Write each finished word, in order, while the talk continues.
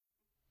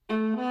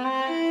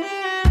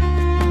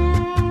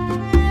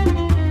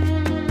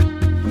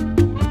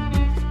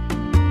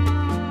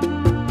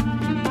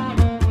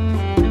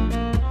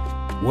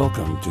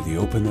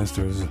Open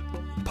Nesters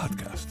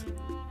podcast.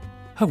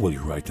 How will you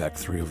write Act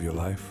 3 of your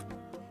life?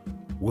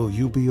 Will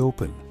you be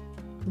open?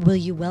 Will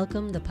you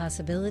welcome the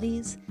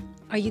possibilities?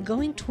 Are you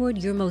going toward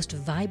your most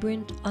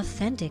vibrant,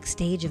 authentic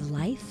stage of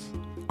life?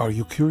 Are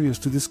you curious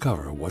to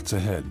discover what's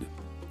ahead?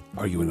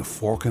 Are you in a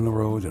fork in the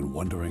road and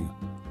wondering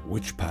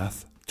which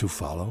path to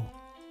follow?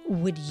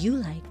 Would you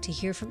like to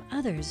hear from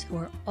others who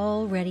are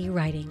already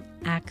writing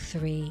Act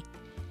 3?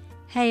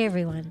 Hey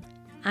everyone,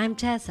 I'm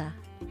Tessa.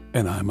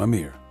 And I'm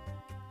Amir.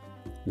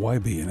 Why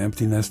be an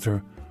empty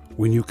nester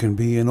when you can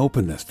be an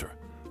open nester,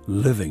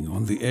 living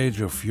on the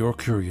edge of your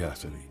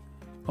curiosity,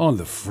 on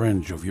the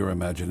fringe of your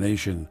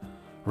imagination,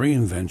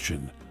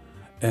 reinvention,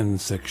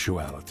 and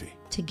sexuality?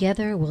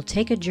 Together we'll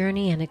take a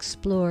journey and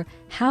explore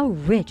how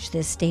rich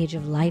this stage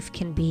of life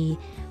can be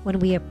when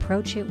we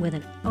approach it with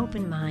an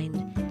open mind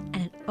and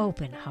an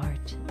open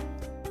heart.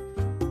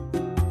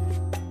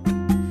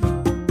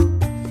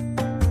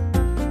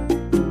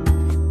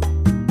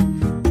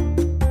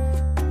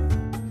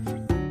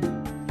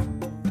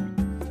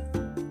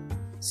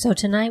 So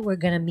tonight we're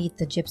going to meet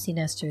the Gypsy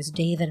Nesters,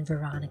 Dave and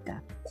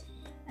Veronica.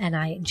 And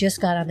I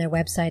just got on their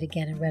website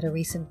again and read a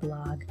recent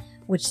blog,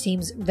 which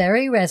seems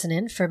very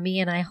resonant for me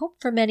and I hope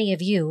for many of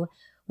you,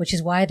 which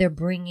is why we're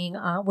bringing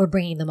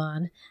them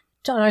on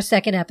our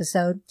second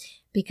episode.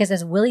 Because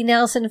as Willie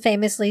Nelson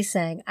famously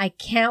sang, I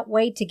can't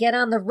wait to get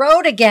on the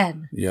road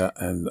again. Yeah,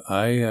 and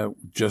I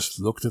just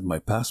looked at my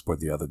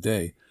passport the other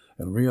day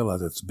and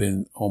realized it's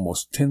been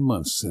almost 10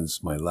 months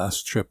since my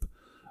last trip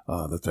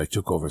that I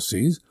took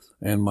overseas.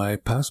 And my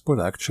passport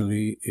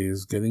actually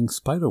is getting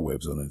spider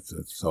webs on it.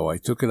 So I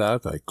took it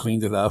out. I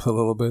cleaned it out a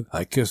little bit.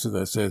 I kissed it.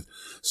 I said,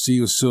 see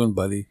you soon,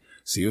 buddy.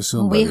 See you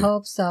soon, buddy. We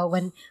hope so.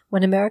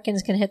 When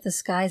Americans can hit the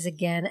skies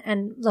again.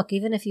 And look,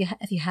 even if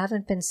you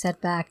haven't been set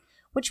back,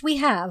 which we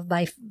have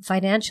by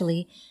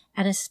financially,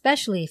 and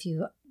especially if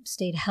you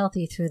stayed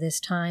healthy through this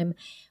time,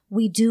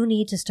 we do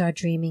need to start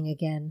dreaming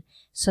again.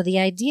 So the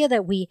idea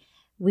that we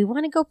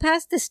want to go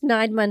past this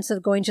 9 months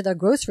of going to the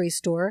grocery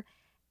store,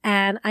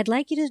 and I'd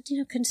like you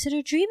to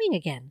consider dreaming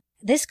again.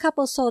 This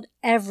couple sold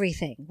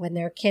everything when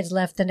their kids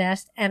left the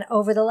nest, and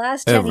over the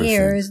last 10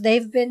 years,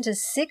 they've been to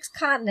 6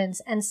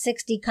 continents and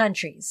 60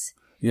 countries.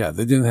 Yeah,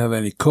 they didn't have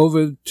any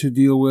COVID to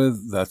deal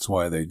with. That's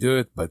why they do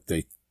it. But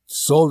they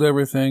sold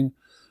everything,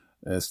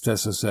 as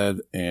Tessa said,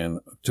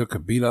 and took a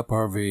beat-up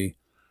RV,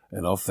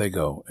 and off they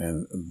go.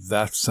 And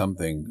that's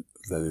something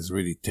that is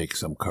really takes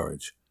some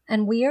courage.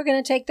 And we are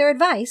going to take their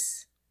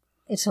advice.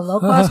 It's a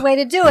low-cost way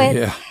to do it.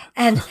 Yeah.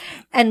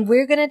 And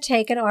we're going to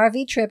take an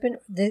RV trip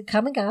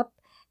coming up.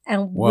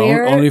 And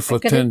we're only for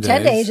 10 days.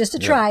 10 days just to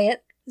try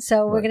it.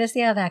 So we're going to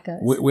see how that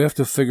goes. We have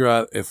to figure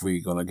out if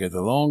we're going to get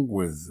along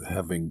with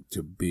having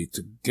to be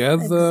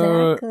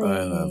together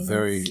in a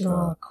very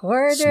small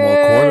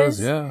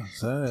quarters. Yeah.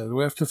 So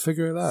we have to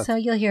figure it out. So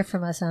you'll hear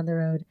from us on the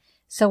road.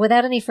 So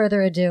without any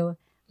further ado,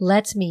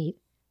 let's meet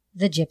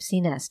the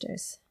Gypsy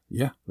Nesters.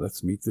 Yeah,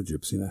 let's meet the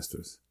Gypsy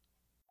Nesters.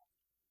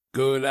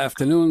 Good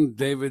afternoon,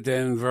 David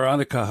and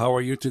Veronica. How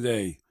are you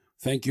today?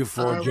 Thank you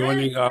for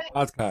joining our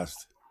podcast.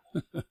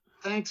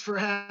 Thanks for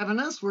having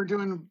us. We're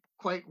doing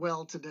quite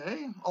well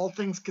today, all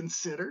things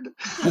considered.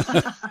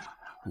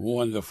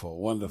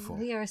 Wonderful, wonderful.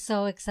 We are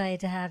so excited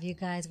to have you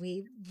guys.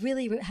 We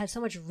really had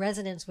so much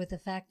resonance with the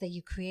fact that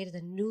you created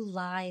a new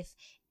lives,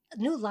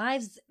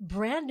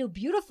 brand new,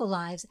 beautiful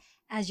lives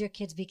as your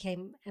kids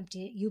became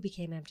empty. You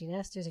became empty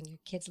nesters and your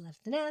kids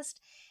left the nest.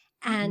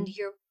 And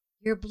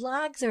your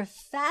blogs are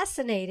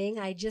fascinating.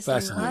 I just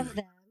love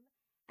them.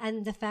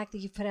 And the fact that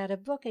you put out a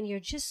book and you're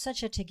just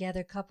such a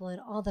together couple, and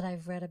all that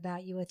I've read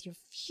about you with your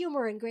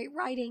humor and great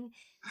writing.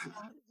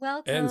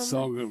 Welcome. And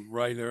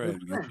songwriter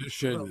and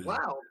musician.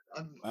 Wow.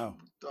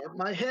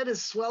 My head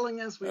is swelling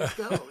as we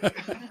go.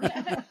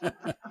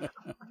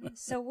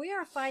 So we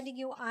are finding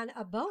you on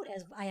a boat,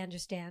 as I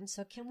understand.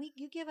 So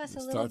you give us a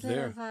little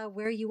bit of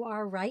where you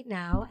are right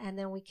now, and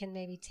then we can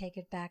maybe take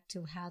it back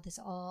to how this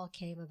all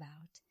came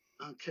about.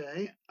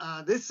 Okay.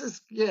 This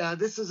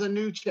is a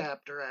new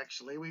chapter,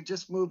 actually. We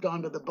just moved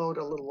onto the boat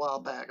a little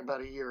while back,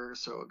 about a year or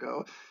so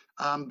ago.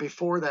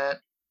 Before that,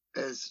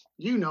 as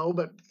you know,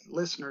 but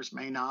listeners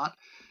may not,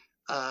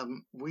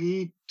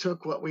 we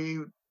took what we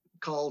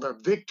called a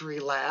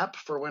victory lap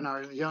for when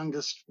our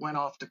youngest went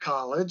off to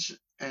college.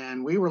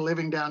 And we were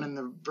living down in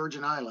the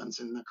Virgin Islands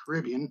in the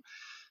Caribbean.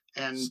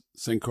 And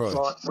St. Croix.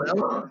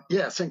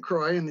 St.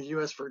 Croix in the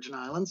U.S. Virgin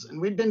Islands. And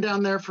we'd been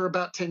down there for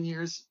about 10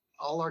 years.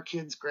 All our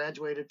kids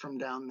graduated from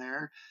down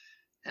there,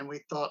 and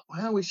we thought,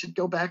 well, we should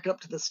go back up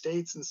to the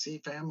States and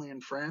see family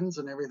and friends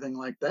and everything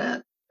like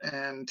that,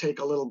 and take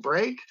a little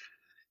break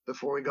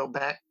before we go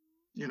back,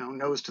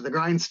 nose to the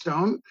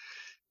grindstone.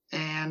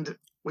 And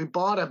we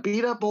bought a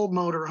beat up old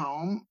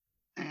motorhome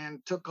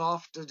and took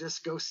off to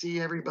just go see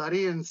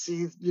everybody and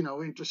see,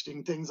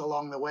 interesting things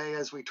along the way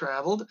as we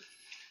traveled.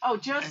 Oh,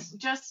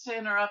 just to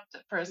interrupt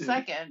for a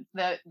second,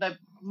 the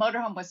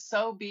motorhome was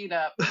so beat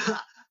up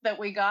that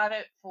we got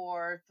it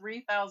for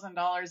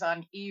 $3,000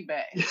 on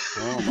eBay.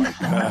 Oh my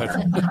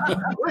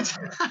God!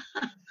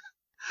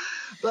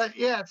 But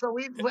yeah, so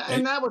And,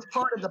 and that was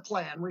part of the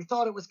plan. We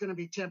thought it was going to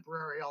be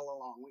temporary all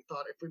along. We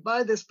thought if we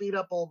buy this beat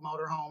up old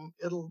motorhome,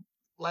 it'll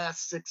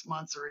last 6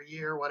 months or a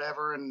year,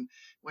 whatever. And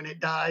when it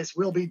dies,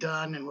 we'll be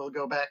done and we'll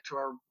go back to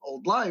our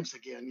old lives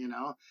again, you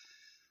know.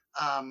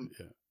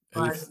 yeah.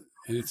 But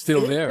And it's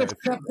still it there.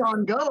 just kept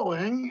on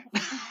going.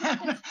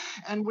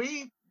 And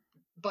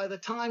by the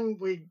time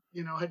we,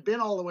 had been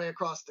all the way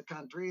across the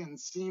country and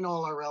seen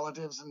all our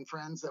relatives and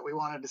friends that we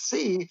wanted to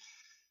see,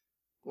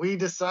 we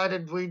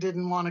decided we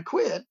didn't want to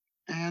quit.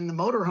 And the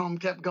motorhome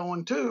kept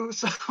going too.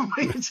 So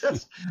we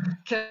just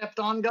kept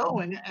on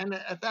going. And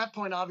at that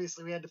point,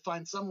 obviously, we had to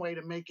find some way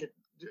to make it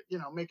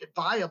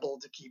viable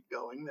to keep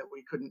going, that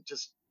we couldn't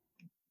just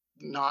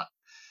not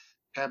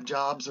have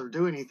jobs or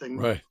do anything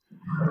Right.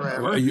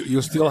 forever.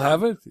 You still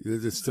have it?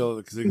 It's still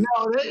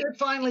No, it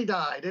finally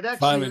died. It actually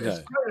finally is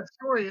died. quite a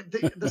story.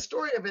 The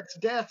story of its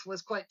death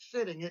was quite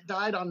fitting. It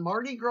died on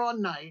Mardi Gras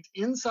night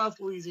in South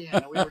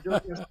Louisiana. We were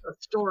doing a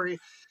story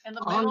In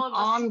the middle of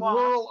the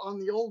swamp. on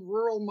the old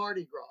rural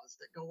Mardi Gras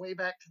that go way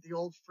back to the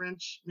old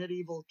French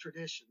medieval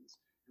traditions.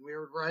 And we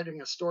were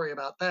writing a story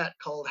about that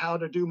called "How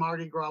to Do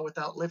Mardi Gras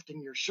Without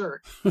Lifting Your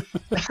Shirt."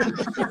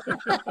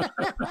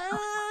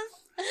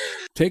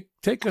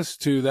 Take us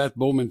to that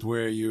moment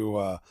where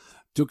you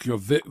took your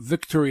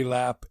victory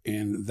lap,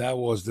 and that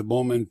was the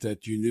moment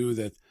that you knew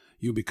that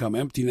you become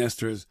empty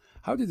nesters.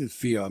 How did it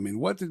feel? I mean,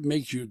 what did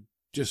make you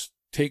just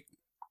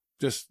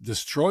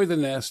destroy the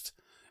nest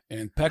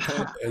and pack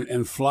up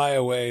and fly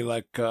away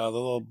like the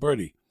little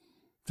birdie?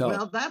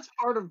 Well, that's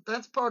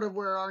part of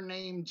where our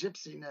name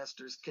Gypsy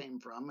Nesters came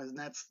from, and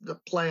that's the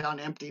play on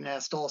empty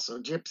nest also.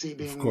 Gypsy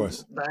being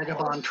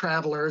vagabond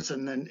travelers,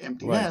 and then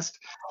empty nest.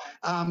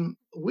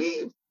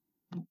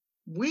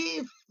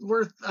 We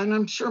were, and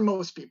I'm sure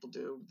most people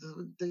do,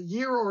 the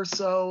year or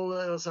so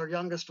as our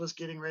youngest was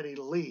getting ready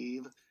to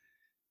leave,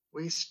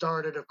 we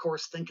started, of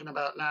course, thinking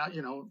about now,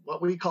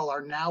 what we call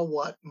our now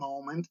what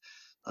moment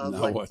of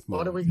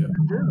what are we going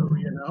to do,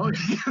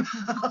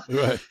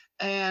 Right.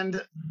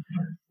 And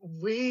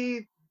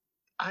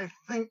I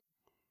think,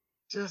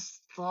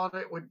 just thought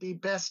it would be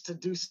best to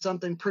do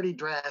something pretty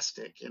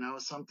drastic,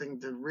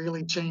 something to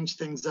really change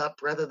things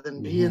up rather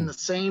than be in the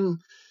same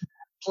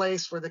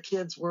place where the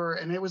kids were.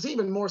 And it was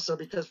even more so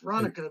because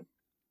Veronica,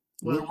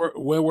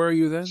 where were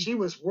you then? She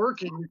was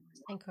working.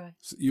 St. Croix.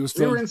 We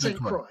were in St.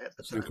 Croix at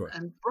the time.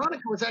 And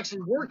Veronica was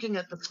actually working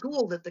at the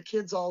school that the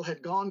kids all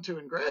had gone to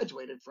and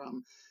graduated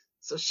from.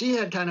 So she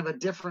had kind of a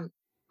different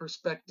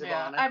perspective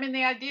on it. I mean,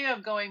 the idea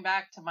of going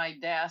back to my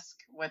desk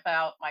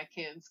without my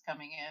kids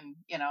coming in,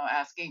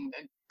 asking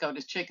to go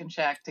to Chicken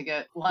Shack to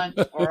get lunch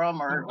for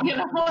them, or,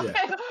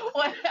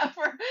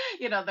 whatever,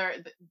 there are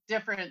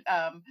different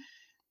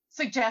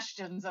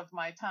suggestions of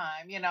my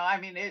time. I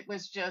mean, it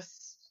was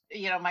just,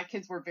 my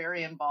kids were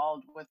very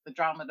involved with the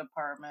drama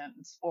department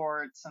and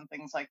sports and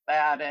things like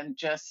that. And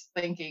just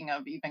thinking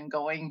of even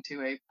going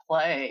to a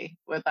play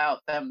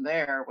without them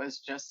there was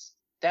just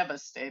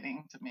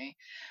devastating to me.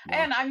 Wow.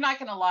 And I'm not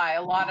going to lie,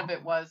 a lot of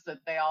it was that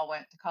they all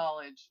went to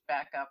college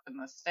back up in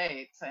the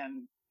States,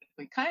 and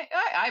we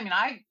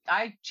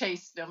I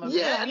chased them a bit.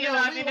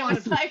 It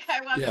was like I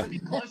wanted to be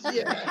close to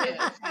the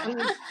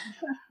kids.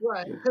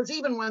 Right, because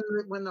even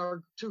when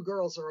our two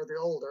girls are the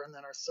older, and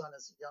then our son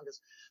is the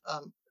youngest,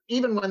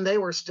 even when they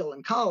were still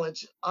in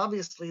college,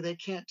 obviously they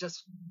can't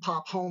just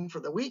pop home for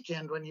the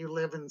weekend when you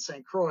live in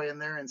St. Croix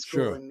and they're in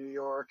school in New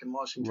York and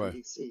Washington,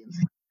 D.C.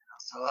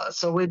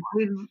 So we'd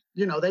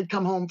they'd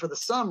come home for the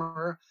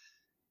summer,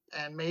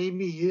 and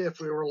maybe if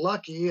we were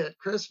lucky at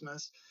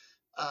Christmas,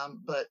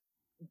 but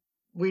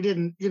we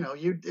didn't,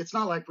 it's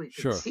not like we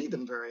could see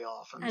them very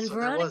often. And so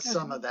there was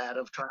some of that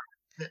of trying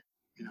to fit,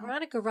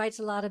 Veronica writes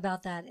a lot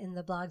about that in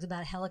the blogs,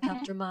 about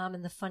helicopter mom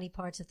and the funny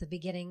parts at the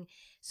beginning.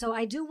 So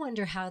I do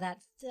wonder how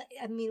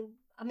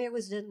Amir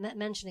was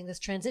mentioning this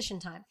transition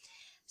time.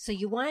 So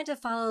you wanted to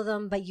follow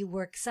them, but you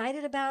were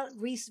excited about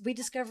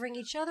rediscovering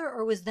each other,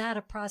 or was that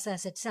a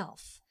process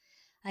itself?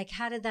 Like,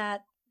 how did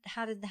that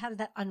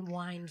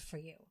unwind for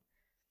you?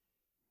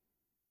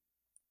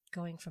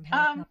 Going from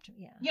helicopter,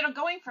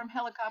 going from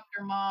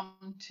helicopter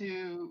mom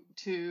to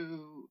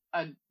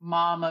a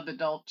mom of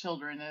adult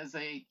children is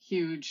a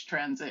huge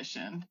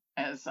transition,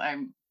 as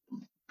I'm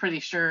pretty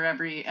sure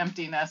every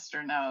empty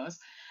nester knows.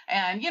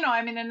 And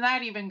and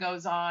that even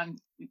goes on,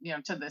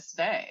 to this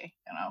day.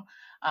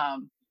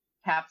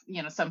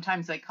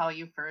 Sometimes they call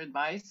you for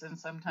advice, and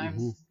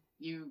sometimes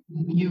you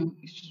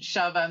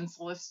shove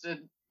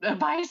unsolicited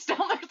advice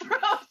down their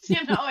throats,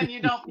 and you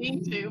don't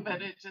mean to,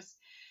 but it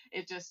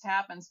just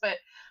happens. But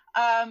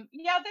there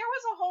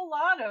was a whole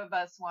lot of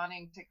us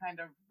wanting to kind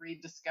of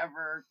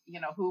rediscover,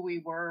 who we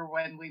were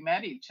when we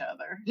met each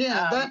other.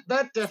 Yeah,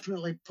 that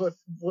definitely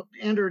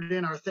entered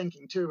in our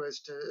thinking too, as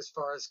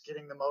far as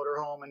getting the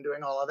motorhome and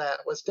doing all of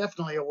that, was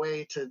definitely a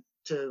way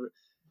to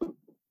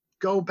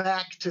go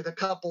back to the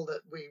couple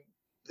that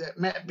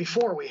met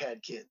before we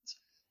had kids.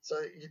 So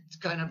it's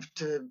kind of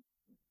to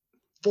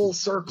full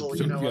circle,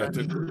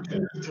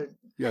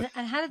 Yes.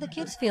 And how did the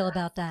kids feel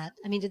about that?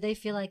 I mean, did they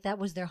feel like that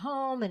was their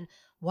home, and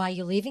why are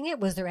you leaving it?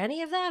 Was there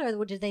any of that,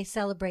 or did they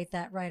celebrate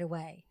that right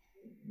away?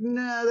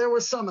 No, there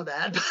was some of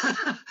that,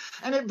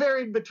 and it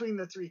varied between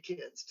the three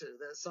kids too.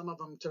 Some of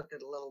them took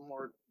it a little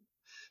more,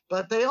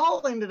 but they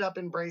all ended up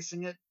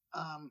embracing it.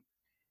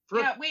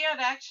 Yeah, we had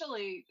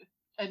actually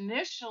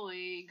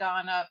initially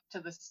gone up to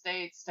the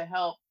States to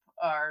help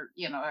our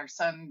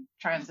son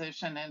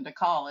transition into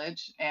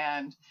college,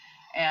 and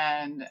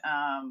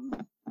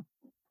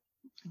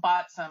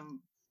bought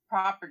some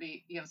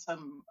property,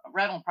 some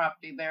rental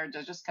property there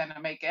to just kind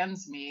of make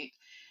ends meet.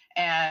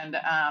 And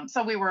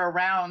so we were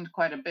around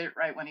quite a bit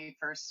right when he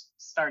first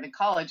started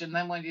college. And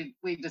then when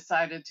we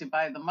decided to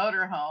buy the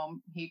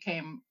motorhome, he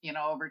came,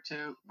 over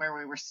to where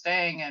we were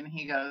staying, and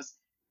he goes,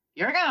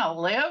 "You're gonna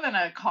live in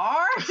a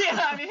car?"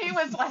 I mean, he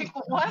was like,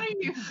 "What are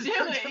you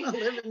doing? You're gonna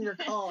live in your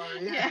car?"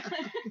 Yeah.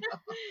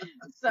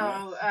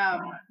 So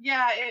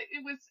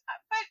it was,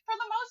 but for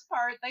the most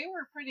part, they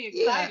were pretty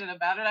excited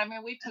about it. I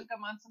mean, we took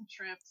them on some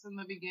trips in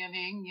the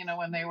beginning,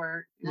 when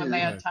they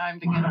had time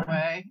to get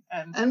away,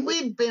 and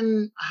we'd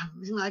been,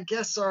 I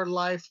guess our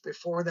life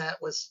before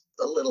that was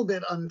a little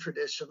bit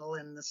untraditional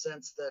in the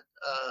sense that,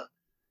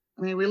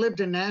 we lived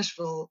in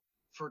Nashville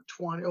for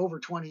over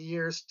 20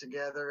 years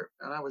together,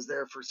 and I was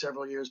there for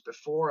several years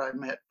before I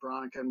met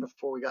Veronica and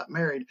before we got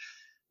married.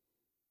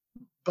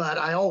 But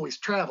I always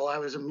travel. I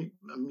was a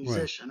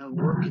musician, a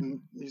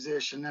working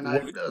musician, and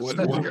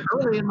especially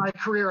early in my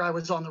career, I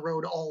was on the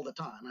road all the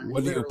time.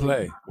 What do you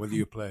play?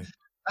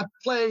 I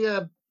play.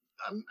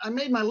 I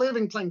made my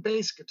living playing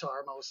bass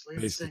guitar mostly,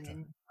 and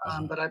singing.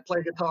 But I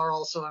play guitar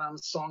also, and I'm a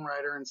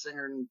songwriter and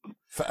singer.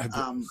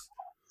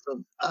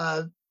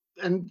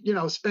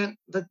 And spent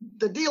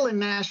the deal in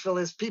Nashville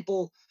is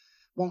people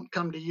won't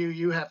come to you,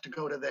 you have to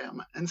go to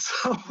them. And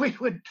so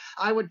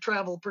I would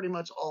travel pretty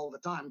much all the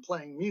time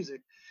playing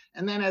music.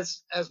 And then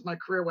as my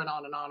career went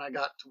on and on, I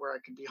got to where I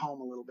could be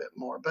home a little bit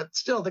more. But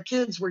still, the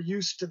kids were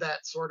used to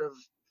that sort of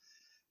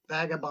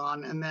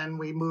vagabond. And then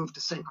we moved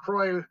to St.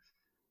 Croix.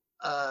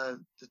 The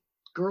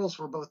girls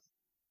were both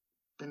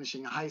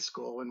finishing high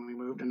school when we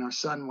moved, and our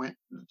son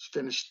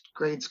finished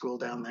grade school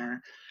down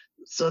there.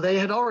 So they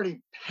had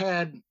already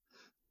had,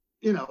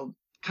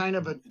 kind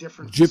of a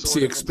different gypsy sort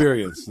of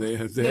experience. They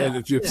had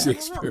a gypsy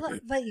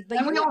experience.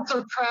 And we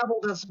also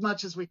traveled as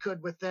much as we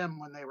could with them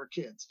when they were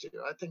kids too.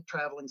 I think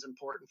traveling's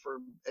important for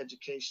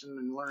education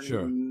and learning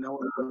and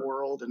knowing the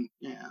world, and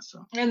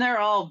And they're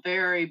all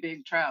very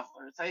big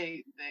travelers.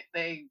 They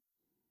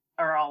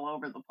are all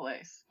over the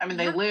place. I mean,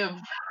 they live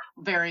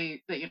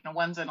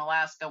one's in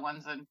Alaska,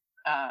 one's in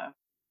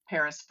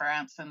Paris,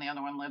 France, and the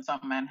other one lives on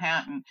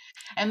Manhattan.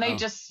 And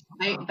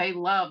they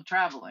love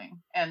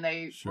traveling, and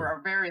they are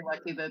very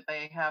lucky that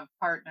they have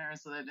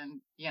partners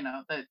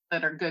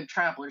that are good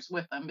travelers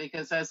with them,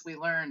 because as we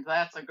learned,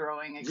 that's a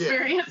growing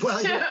experience too.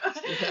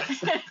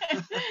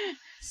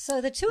 So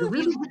the two of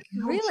you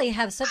really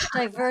have such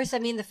diverse,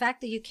 the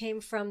fact that you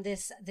came from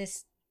this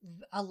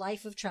a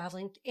life of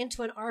traveling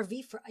into an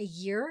RV for a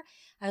year.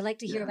 I'd like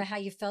to hear about how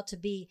you felt to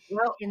be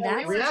in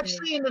that. We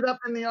actually ended up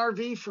in the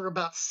RV for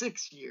about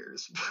 6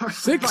 years. By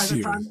the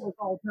time it was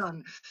all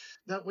done,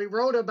 that we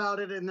wrote about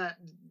it in that.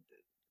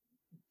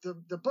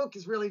 The book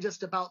is really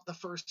just about the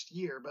first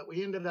year, but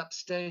we ended up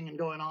staying and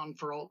going on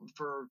for a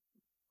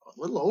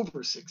little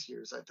over 6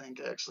 years, I think.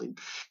 Actually,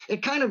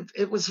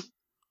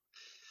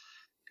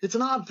 it's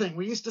an odd thing.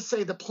 We used to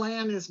say the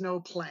plan is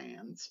no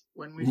plans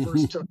when we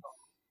first took.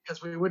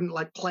 Because we wouldn't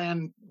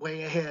plan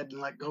way ahead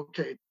and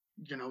okay,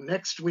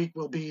 next week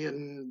we'll be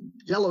in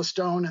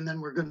Yellowstone, and then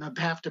we're going to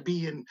have to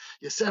be in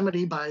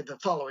Yosemite by the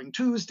following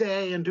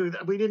Tuesday and do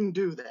that. We didn't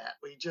do that.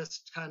 We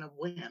just kind of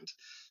went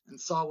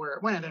and saw where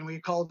it went, and we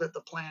called it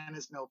the plan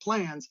is no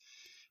plans.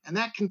 And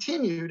that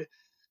continued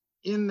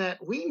in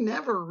that we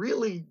never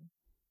really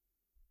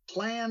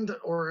planned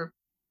or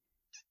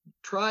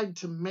tried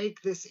to make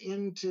this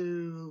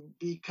into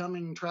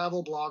becoming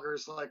travel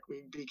bloggers like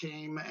we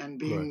became, and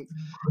being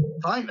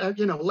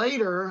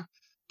later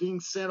being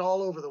sent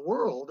all over the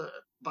world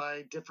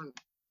by different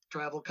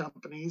travel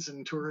companies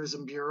and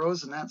tourism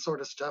bureaus and that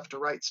sort of stuff to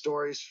write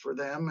stories for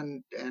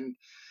them. And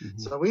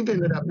so we've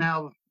ended up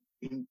now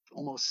in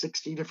almost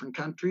 60 different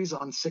countries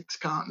on 6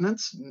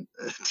 continents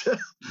to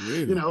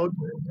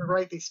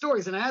write these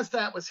stories. And as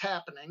that was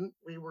happening,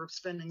 we were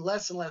spending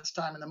less and less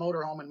time in the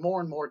motorhome and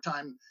more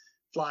time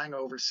flying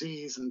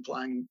overseas and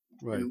flying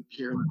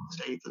here in the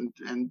States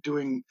and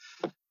doing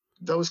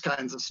those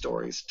kinds of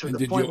stories to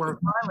the point where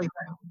finally.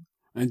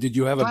 And did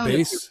you have a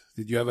base?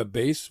 Did you have a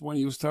base when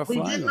you started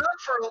flying? We did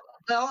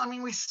not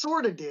we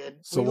sort of did.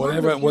 So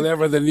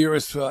whatever the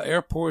nearest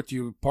airport,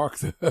 you park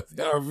the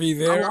RV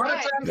there. A lot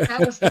of times that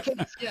was the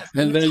case, yes.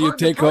 And then you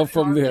take off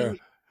from there.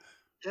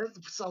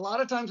 So a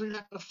lot of times we'd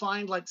have to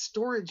find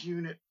storage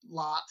unit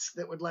lots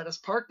that would let us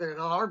park there.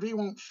 The RV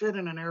won't fit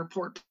in an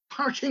airport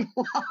parking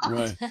lot.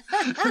 Right.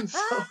 And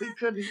so we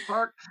couldn't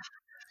park.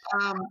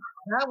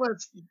 That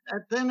was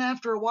then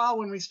after a while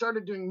when we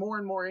started doing more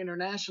and more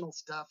international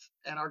stuff,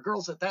 and our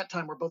girls at that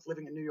time were both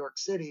living in New York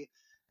City,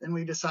 then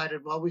we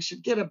decided, well, we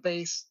should get a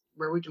base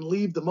where we can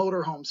leave the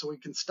motorhome so we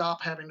can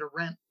stop having to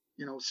rent,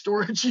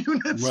 storage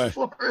units Right.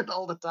 for it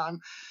all the time.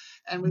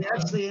 And we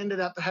actually ended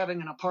up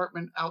having an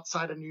apartment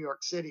outside of New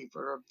York City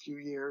for a few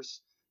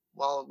years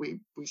while we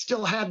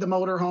still had the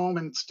motorhome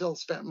and still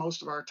spent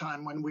most of our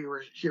time when we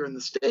were here in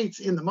the States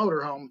in the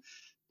motorhome.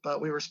 But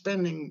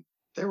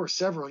there were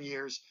several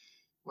years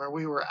where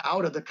we were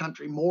out of the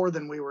country more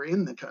than we were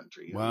in the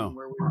country. Wow.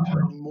 Where we were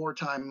spending more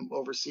time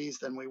overseas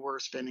than we were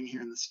spending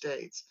here in the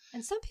States.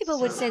 And some people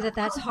would say that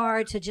that's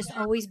hard to just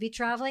always be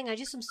traveling. I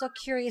just am so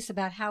curious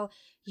about how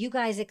you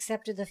guys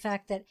accepted the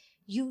fact that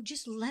you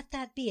just let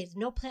that be. It's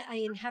no plan. I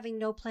mean, having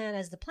no plan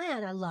as the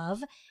plan, I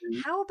love.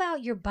 How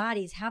about your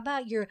bodies? How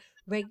about your,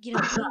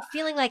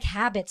 feeling like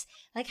habits?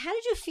 Like, how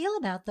did you feel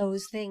about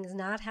those things,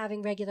 not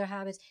having regular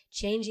habits,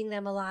 changing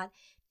them a lot?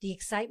 The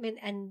excitement,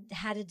 and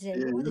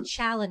what were the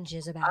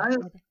challenges about it?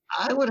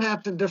 I would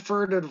have to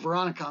defer to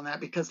Veronica on that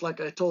because, like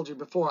I told you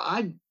before,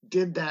 I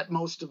did that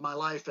most of my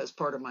life as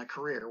part of my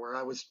career where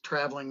I was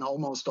traveling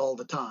almost all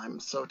the time.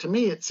 So to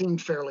me, it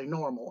seemed fairly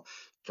normal.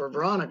 For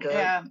Veronica.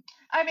 Yeah.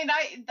 I mean,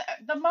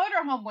 the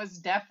motorhome was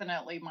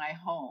definitely my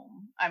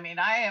home. I mean,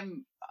 I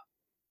am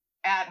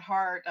at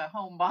heart a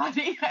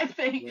homebody, I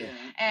think. Yeah.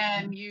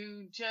 And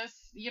you just,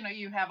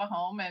 you have a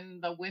home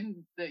and the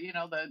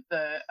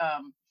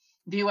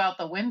view out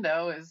the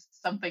window is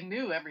something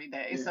new every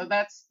day. Yeah. So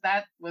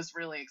that was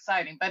really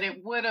exciting, but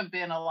it would have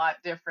been a lot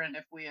different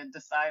if we had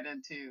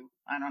decided to,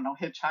 I don't know,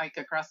 hitchhike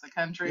across the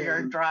country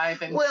or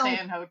drive and stay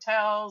in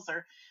hotels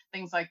or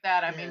things like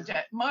that. I mean,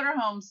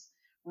 motorhomes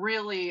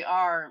really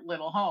are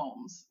little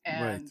homes.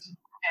 And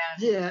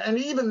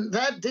even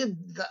that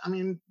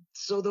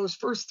so those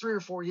first 3 or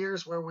 4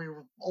 years where we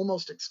were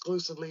almost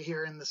exclusively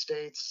here in the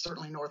States,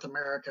 certainly North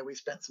America, we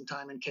spent some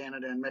time in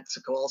Canada and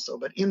Mexico also,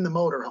 but in the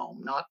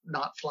motorhome,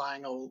 not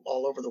flying all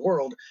over the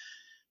world,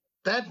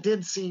 that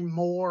did seem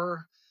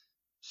more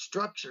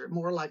structured,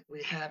 more like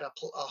we had a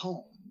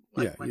home.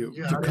 Like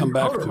to come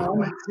back to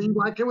it seemed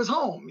like it was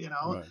home,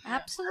 Right.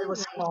 Absolutely. It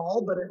was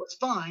small, but it was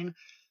fine.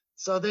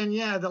 So then,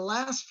 the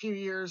last few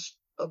years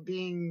of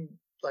being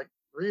like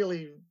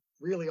really,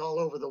 really all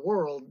over the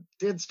world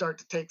did start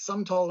to take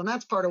some toll. And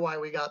that's part of why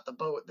we got the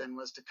boat then,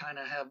 was to kind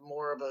of have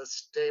more of a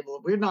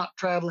stable, we're not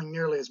traveling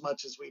nearly as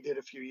much as we did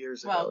a few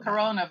years ago.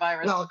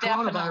 Coronavirus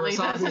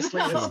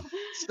obviously has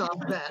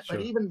stopped that. Sure.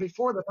 But even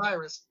before the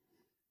virus,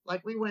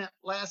 like we went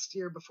last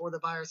year before the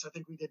virus, I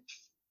think we did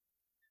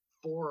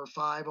 4 or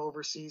 5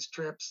 overseas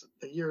trips.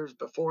 The years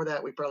before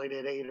that, we probably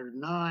did 8 or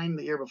 9.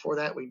 The year before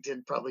that, we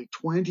did probably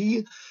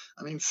 20.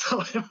 I mean,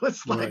 so it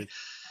was like,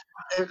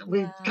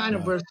 we kind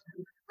of were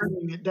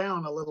bringing it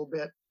down a little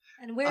bit.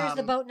 And where is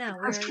the boat now?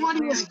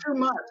 20 is too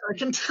much, I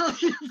can tell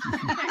you.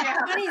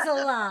 20 is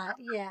a lot,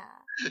 yeah.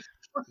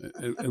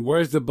 And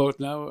where's the boat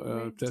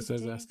now?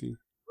 Tessa's asking.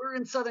 We're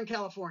in Southern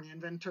California, in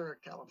Ventura,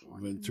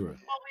 California. Ventura. Well,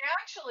 we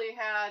actually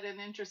had an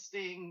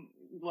interesting,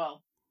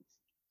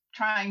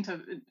 trying to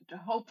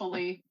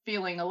hopefully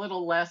feeling a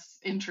little less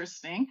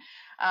interesting.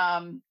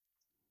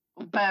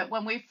 But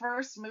when we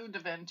first moved to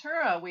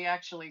Ventura, we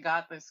actually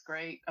got this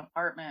great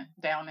apartment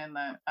down in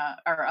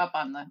or up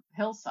on the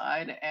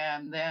hillside.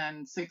 And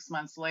then 6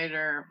 months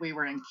later, we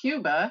were in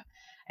Cuba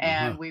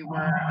and we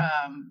were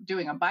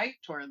doing a bike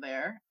tour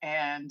there,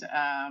 and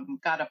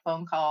got a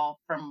phone call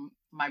from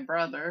my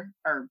brother,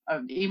 or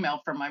an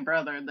email from my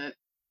brother that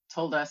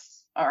told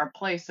us our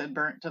place had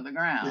burnt to the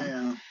ground.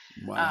 Yeah.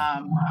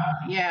 Wow.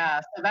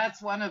 So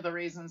that's one of the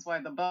reasons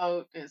why the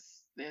boat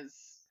is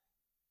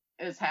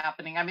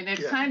happening. I mean,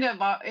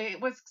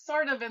 it was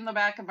sort of in the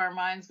back of our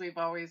minds. We've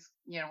always,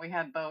 we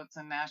had boats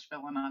in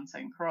Nashville and on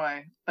St.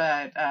 Croix,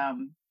 but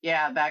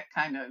that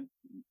kind of,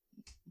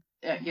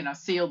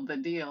 sealed the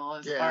deal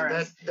as far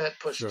as that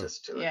pushed us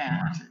to it.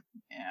 Yeah.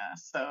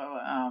 So.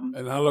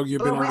 And how long you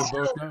been on the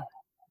boat now?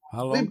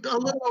 How long? A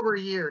little over a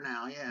year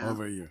now. Yeah.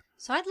 Over a year.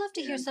 So I'd love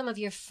to hear some of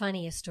your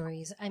funniest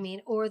stories. I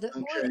mean, or the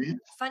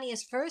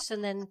funniest first,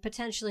 and then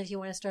potentially, if you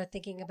want to start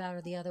thinking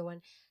about the other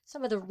one,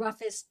 some of the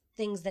roughest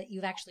things that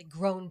you've actually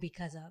grown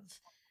because of.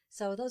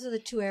 So those are the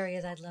 2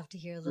 areas I'd love to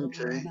hear a little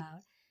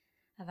more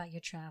about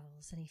your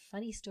travels. Any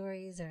funny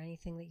stories or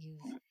anything that you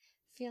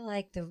feel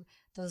like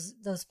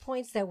those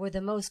points that were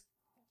the most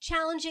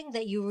challenging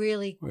that you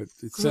really it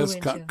says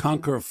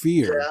conquer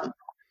fear.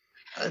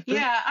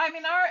 Yeah. I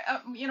mean,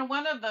 our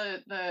one of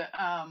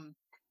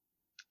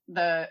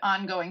the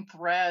ongoing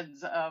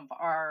threads of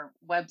our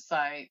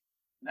website,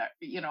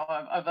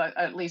 of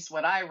at least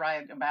what I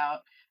write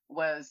about,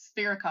 was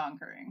fear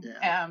conquering.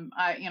 Yeah.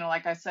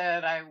 Like I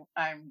said,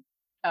 I'm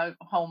a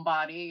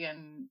homebody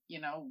and,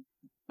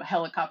 a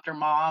helicopter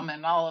mom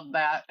and all of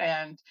that.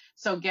 And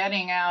so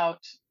getting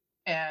out,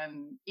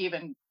 and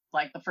even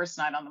like the first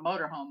night on the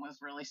motorhome was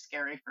really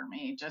scary for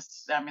me.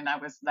 I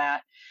was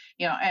that,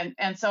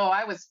 and so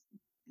I was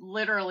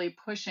literally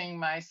pushing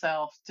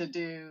myself to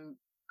do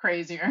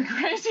crazier and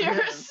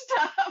crazier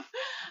stuff.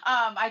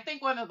 I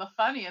think one of the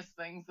funniest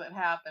things that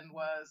happened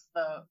was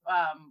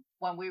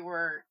when we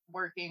were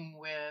working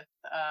with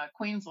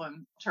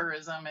Queensland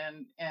Tourism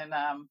in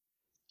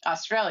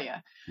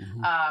Australia.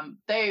 Mm-hmm.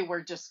 They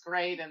were just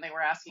great, and they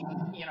were asking,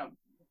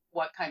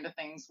 what kind of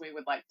things we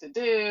would like to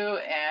do,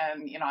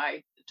 and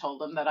I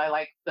told them that I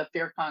like the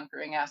fear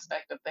conquering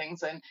aspect of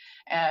things, and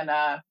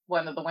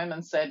one of the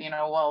women said,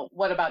 well,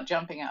 what about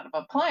jumping out of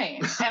a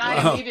plane? And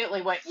I Wow.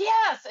 immediately went,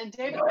 yes. And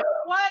David went,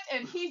 what?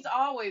 And he's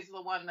always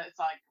the one that's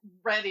like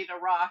ready to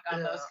rock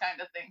on those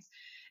kind of things.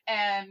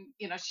 And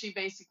she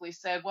basically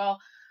said, well,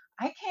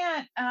 I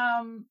can't,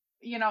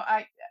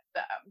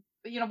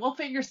 we'll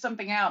figure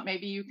something out.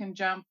 Maybe you can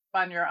jump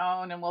on your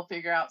own, and we'll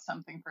figure out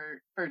something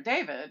for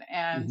David.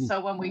 And Mm-hmm.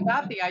 so when we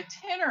got the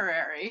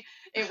itinerary,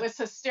 it was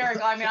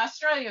hysterical. I mean,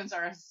 Australians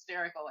are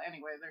hysterical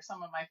anyway. They're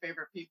some of my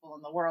favorite people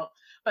in the world.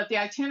 But the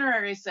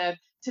itinerary said,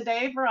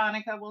 today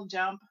Veronica will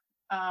jump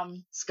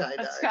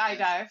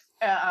skydive.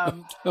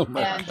 Oh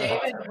my And God.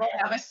 David will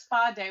have a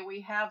spa day.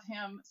 We have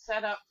him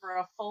set up for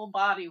a full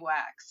body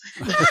wax.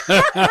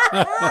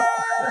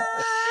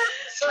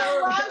 So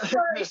long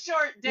story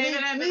short,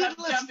 David ended up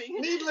jumping.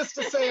 Needless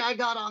to say, I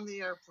got on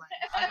the airplane.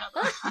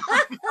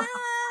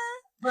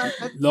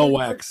 No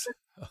wax.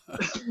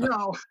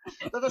 No,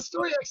 but the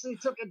story actually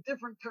took a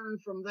different turn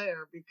from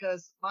there,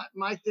 because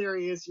my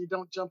theory is you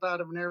don't jump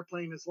out of an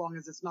airplane as long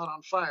as it's not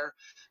on fire.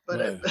 But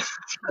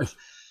Right.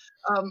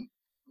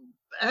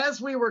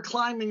 as we were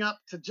climbing up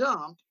to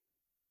jump,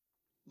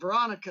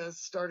 Veronica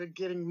started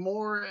getting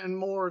more and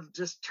more,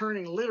 just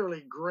turning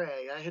literally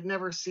gray. I had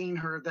never seen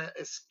her that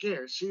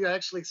scared. She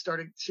actually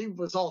she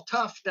was all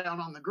tough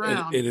down on the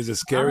ground. It is a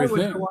scary I was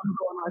thing. the one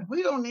going like,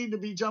 we don't need to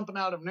be jumping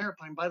out of an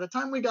airplane. By the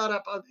time we got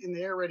up in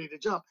the air ready to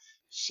jump,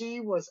 she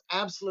was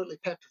absolutely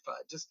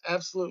petrified, just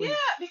absolutely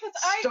because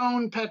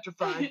stone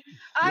petrified.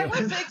 I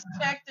was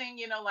expecting,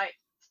 like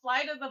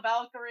Flight of the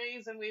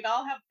Valkyries, and we'd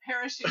all have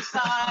parachutes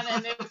on,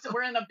 and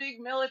we're in a big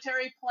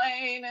military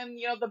plane, and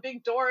the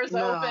big doors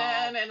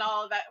open and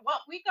all of that. Well,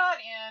 we got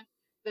in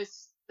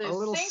this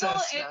single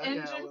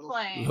engine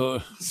plane,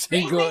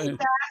 facing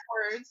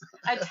backwards,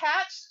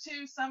 attached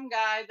to some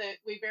guy that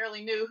we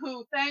barely knew,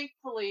 who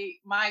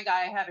thankfully my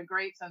guy had a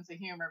great sense of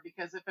humor,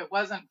 because if it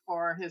wasn't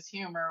for his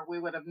humor, we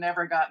would have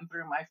never gotten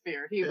through my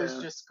fear. He was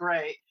just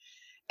great.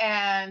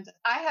 And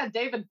I had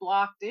David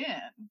blocked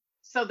in.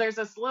 So there's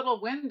this little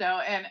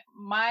window, and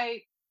my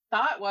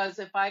thought was,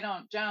 if I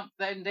don't jump,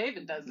 then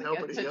David doesn't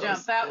get to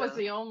jump. That was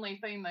the only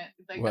thing that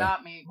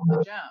got me to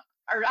jump.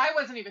 Or I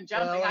wasn't even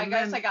jumping. I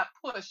guess I got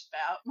pushed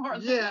out more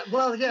than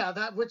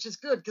that, which is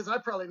good, because I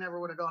probably never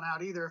would have gone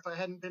out either if I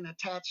hadn't been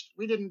attached.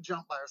 We didn't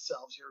jump by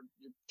ourselves. You're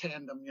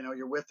tandem,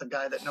 you're with a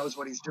guy that knows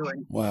what he's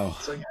doing. Wow.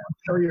 So you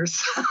kill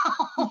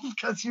yourself,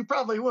 because you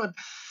probably would.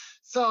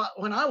 So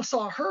when I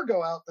saw her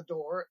go out the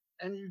door,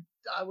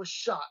 I was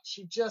shocked.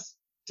 She just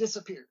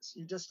disappears.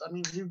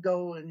 You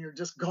go and you're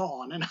just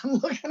gone. And I'm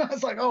looking, I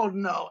was like, oh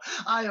no,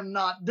 I am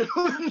not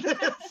doing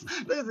this.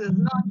 This is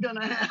not going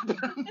to happen.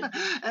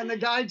 And the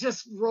guy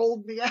just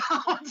rolled me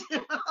out.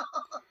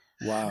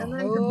 Wow. And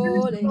then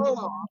it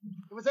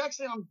was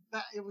actually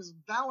it was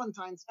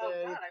Valentine's Day.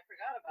 Oh God, I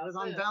forgot about it. It was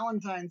on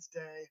Valentine's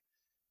Day.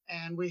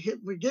 And we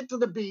get to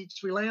the beach.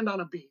 We land on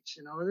a beach.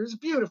 It was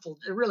beautiful.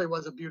 It really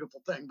was a beautiful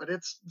thing, but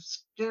it's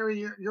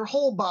scary. Your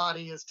whole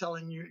body is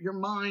telling you, your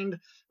mind,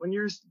 when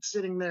you're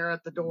sitting there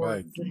at the door,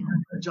 getting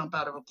ready to jump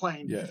out of a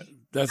plane. Yeah,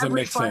 doesn't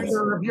make sense.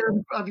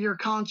 Of your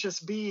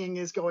conscious being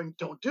is going,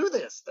 don't do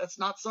this. That's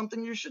not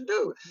something you should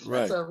do.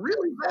 Right. That's a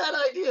really bad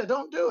idea.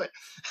 Don't do it.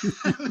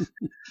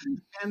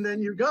 And then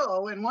you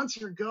go, and once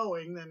you're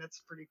going, then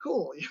it's pretty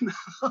cool.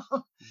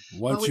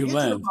 Once you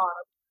land,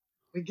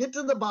 we get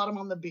to the bottom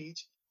on the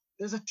beach.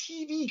 There's a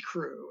TV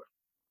crew.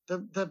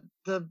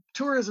 The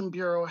tourism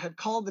bureau had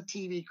called the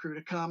TV crew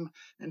to come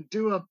and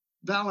do a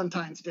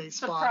Valentine's Day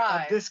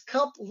spot of this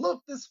couple.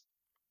 Look, this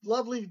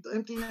lovely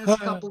empty nest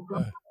couple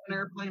going on an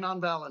airplane on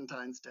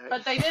Valentine's Day.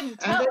 But they didn't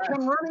tell us. And they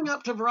come running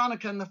up to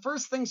Veronica, and the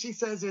first thing she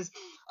says is,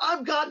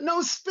 "I've got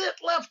no spit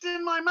left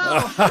in my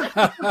mouth." And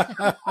they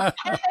aired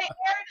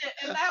it,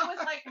 and that was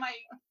like my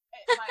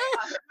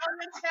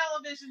Australian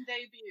television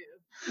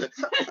debut.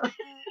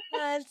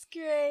 That's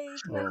great.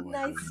 What a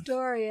nice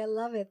story. I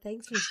love it.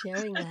 Thanks for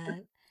sharing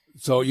that.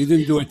 So you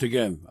didn't do it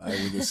again, I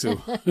would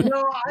assume.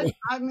 No,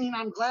 I mean,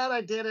 I'm glad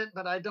I did it,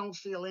 but I don't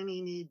feel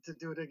any need to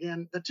do it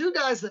again. The two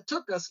guys that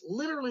took us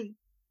literally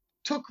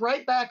took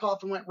right back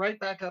off and went right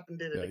back up and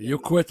did it again. You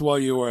quit while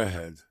you were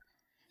ahead.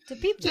 And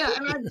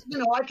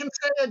I can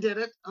say I did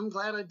it. I'm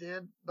glad I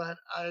did, but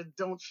I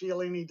don't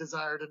feel any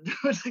desire to do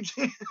it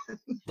again.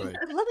 Right.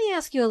 Let me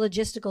ask you a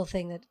logistical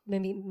thing that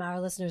maybe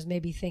our listeners may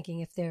be thinking,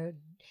 if they're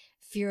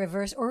fear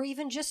averse or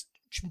even just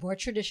more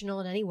traditional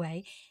in any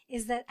way,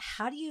 is that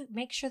how do you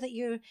make sure that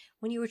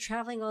when you were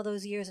traveling all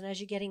those years and as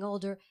you're getting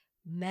older,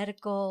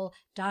 medical,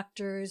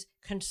 doctors,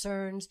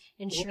 concerns,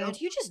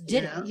 insurance, you just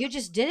did it. You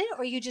just did it,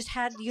 or you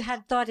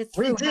had thought it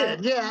through? We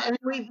did, yeah. And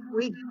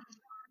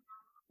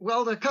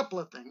well, there are a couple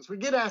of things. We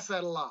get asked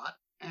that a lot,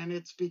 and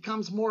it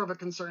becomes more of a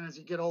concern as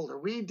you get older.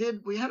 We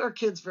had our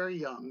kids very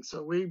young,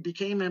 so we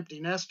became empty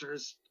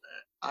nesters.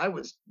 I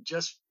was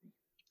just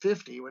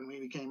 50 when we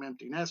became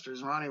empty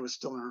nesters. Ronnie was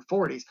still in her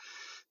 40s.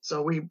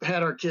 So we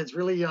had our kids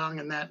really young,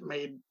 and that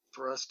made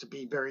for us to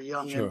be very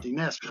young Sure. empty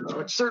nesters,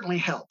 which certainly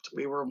helped.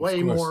 We were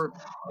way course. more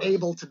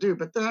able to do.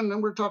 But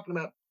then we're talking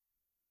about,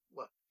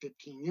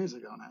 15 years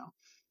ago now,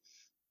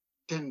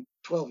 10,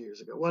 12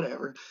 years ago,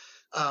 whatever.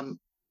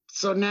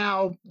 So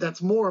now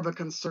that's more of a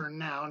concern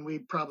now, and we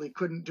probably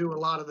couldn't do a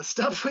lot of the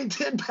stuff we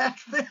did back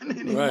then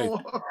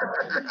anymore.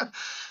 Right.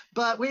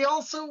 But we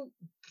also,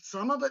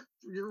 some of it,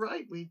 you're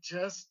right, we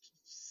just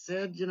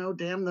said,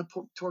 damn the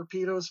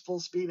torpedoes,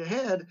 full speed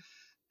ahead,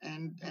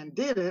 and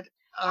did it.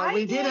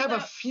 We did have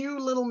a few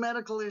little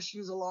medical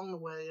issues along the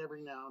way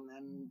every now and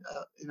then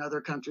in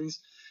other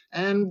countries,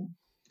 and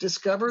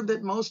discovered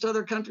that most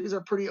other countries are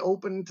pretty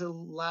open to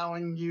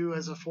allowing you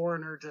as a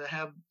foreigner to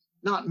have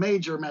not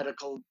major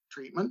medical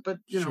treatment, but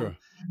Sure.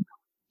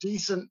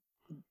 decent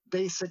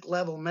basic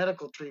level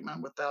medical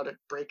treatment without it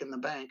breaking the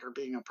bank or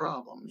being a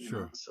problem.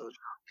 Sure. So,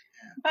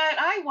 yeah. But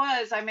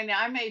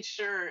I made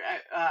sure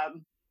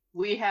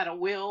we had a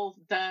will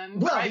done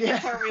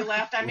before we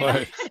left. I mean,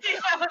 right.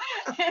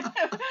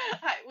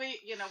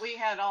 we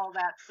had all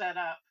that set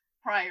up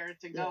prior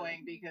to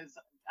going because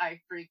I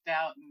freaked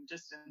out and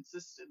just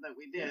insisted that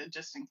we did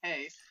just in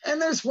case.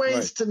 And there's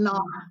ways to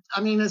not,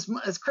 I mean,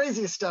 as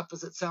crazy as stuff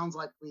as it sounds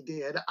like we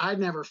did, I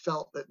never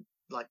felt that,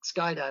 like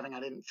skydiving, I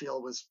didn't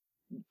feel was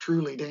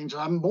truly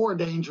dangerous. More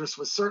dangerous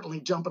was certainly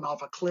jumping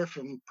off a cliff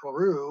in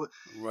Peru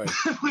with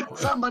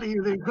somebody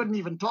who they couldn't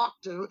even talk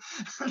to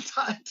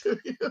tied to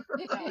you. There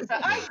was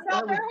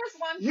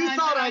one time you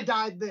thought I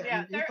died then.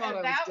 Yeah,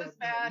 that was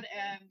bad.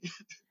 And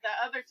the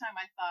other time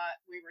I thought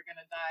we were going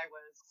to die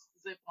was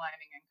zip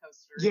lining in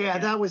Costa Rica. Yeah,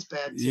 that was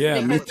bad too.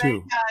 Yeah, me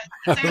too.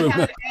 They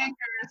had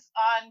anchors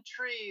on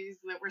trees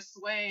that were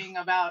swaying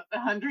about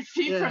 100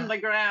 feet from the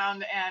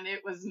ground, and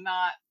it was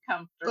not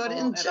comfortable but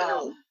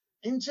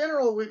in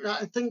general,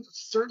 I think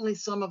certainly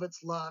some of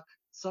it's luck.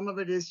 Some of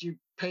it is you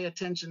pay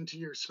attention to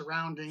your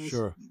surroundings,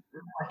 like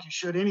you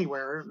should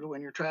anywhere.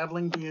 When you're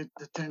traveling, be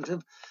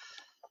attentive.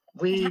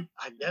 We,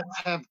 I guess,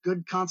 have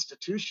good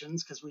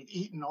constitutions because we've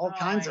eaten all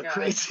kinds of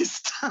crazy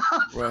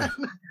stuff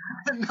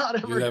and not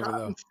ever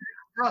gotten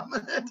from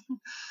it.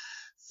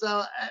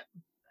 So,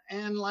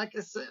 and like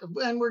I said,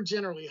 and we're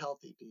generally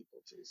healthy people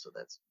too. So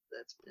that's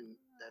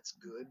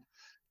good,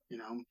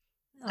 Awesome.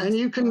 And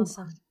you can.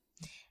 Awesome.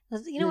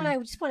 You know what, I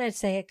just wanted to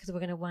say it because we're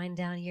going to wind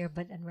down here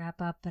and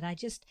wrap up, but I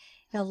just,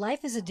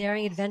 life is a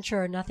daring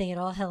adventure or nothing at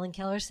all, Helen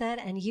Keller said,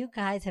 and you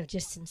guys have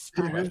just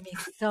inspired me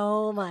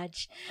so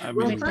much. That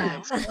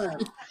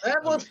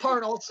was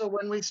part also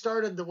when we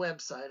started the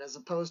website, as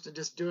opposed to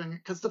just doing it,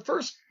 because the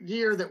first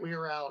year that we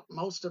were out,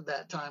 most of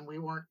that time we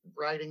weren't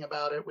writing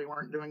about it, we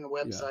weren't doing a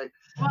website.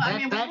 Well,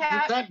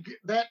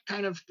 that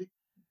kind of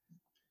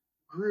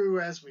grew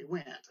as we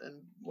went,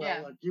 and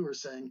like you were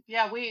saying,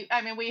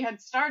 we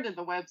had started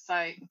the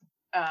website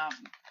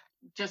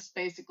just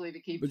basically to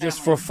keep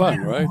just for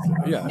fun, right?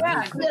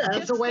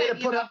 It's a way to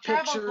put up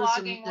pictures. Travel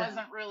blogging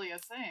wasn't really a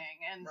thing,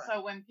 and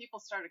so when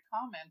people started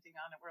commenting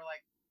on it, we're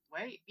like,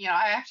 wait,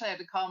 I actually had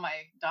to call my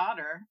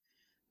daughter,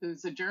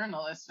 who's a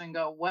journalist, and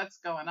go, what's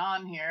going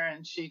on here?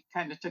 And she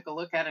kind of took a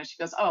look at it. She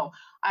goes, oh,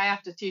 I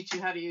have to teach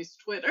you how to use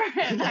Twitter,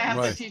 and I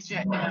have to teach you.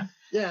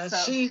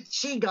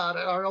 She got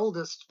it. Our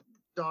oldest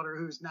daughter,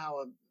 who's now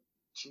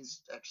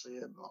she's actually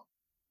a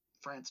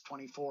France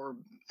 24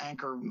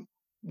 anchor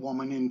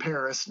woman in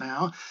Paris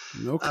now.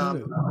 No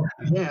kidding.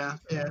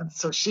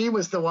 So she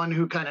was the one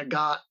who kind of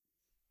got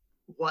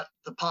what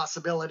the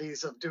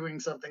possibilities of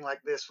doing something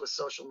like this with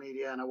social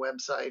media and a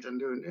website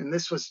and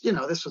this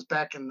was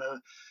back in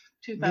the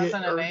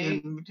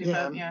 2008,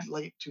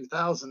 late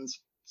 2000s,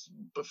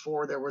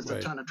 before there was a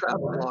ton of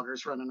travel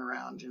bloggers running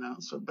around,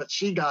 So, but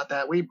she got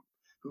that.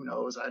 Who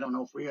knows? I don't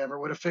know if we ever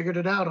would have figured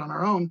it out on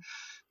our own.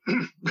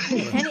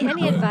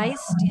 Any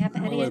advice? Do you have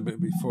any?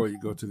 Before you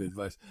go to the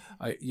advice,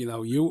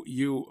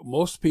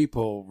 most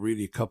people,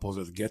 really couples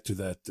that get to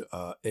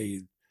that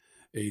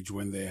age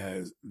when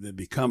they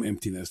become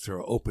empty nester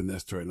or open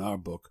nester in our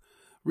book,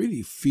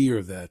 really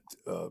fear that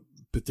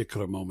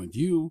particular moment.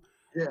 You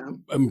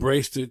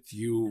embraced it.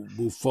 You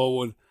move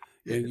forward.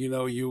 And,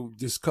 you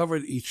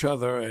discovered each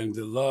other and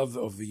the love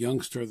of the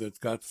youngster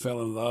that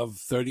fell in love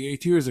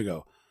 38 years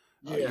ago.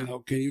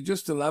 Can you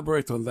just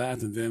elaborate on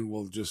that, and then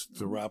we'll just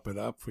wrap it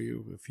up for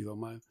you, if you don't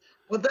mind?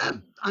 Well,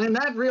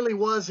 that really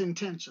was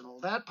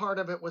intentional. That part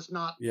of it was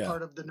not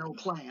part of the no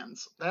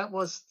plans. That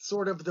was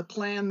sort of the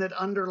plan that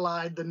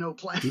underlied the no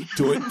plan.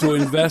 to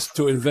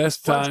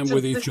invest time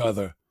with each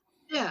other.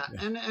 Yeah,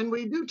 and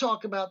we do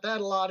talk about that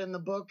a lot in the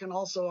book and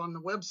also on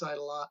the website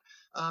a lot.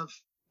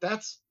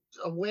 That's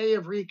a way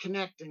of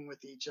reconnecting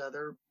with each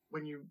other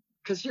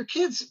because your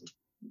kids.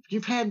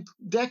 You've had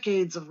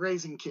decades of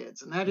raising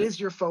kids, and that is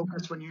your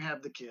focus when you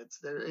have the kids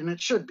there, and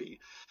it should be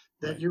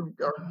that you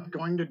are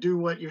going to do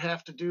what you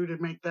have to do to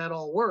make that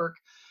all work.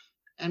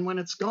 And when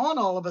it's gone,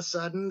 all of a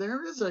sudden,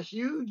 there is a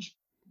huge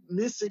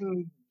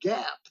missing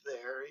gap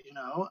there,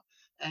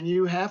 and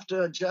you have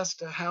to adjust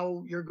to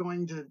how you're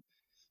going to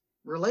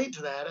relate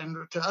to that. And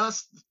to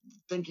us,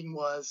 thinking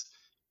was,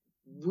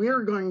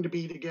 we're going to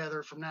be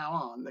together from now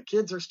on. The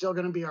kids are still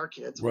going to be our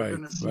kids. We're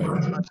going to see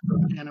as much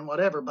as we can and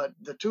whatever, but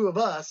the two of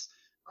us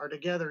are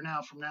together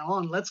now from now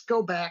on, let's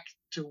go back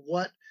to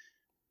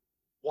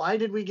why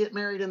did we get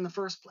married in the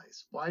first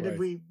place? Why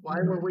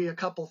were we a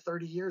couple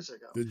 30 years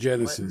ago? The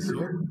genesis.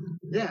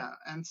 Yeah.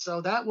 And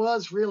so that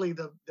was really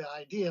the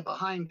idea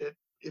behind it.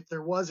 If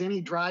there was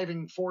any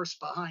driving force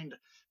behind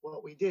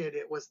what we did,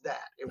 it was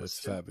that. That's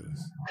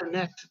fabulous.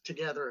 Connect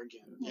together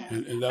again. Yeah.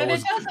 And but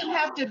it doesn't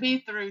have to be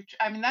through,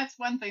 I mean, that's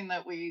one thing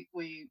that we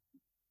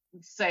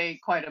say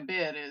quite a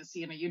bit is,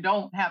 you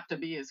don't have to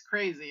be as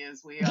crazy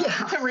as we are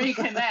to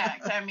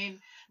reconnect. I mean,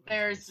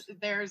 there's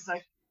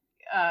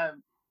a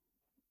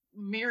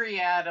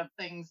myriad of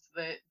things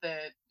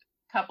that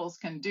couples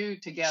can do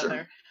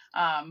together.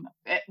 Sure.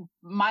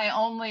 My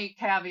only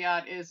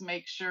caveat is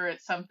make sure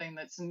it's something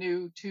that's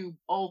new to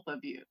both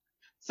of you.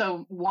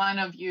 So one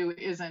of you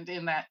isn't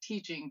in that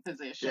teaching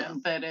position,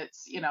 that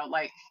it's,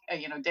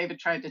 David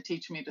tried to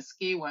teach me to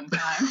ski one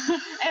time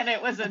and it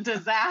was a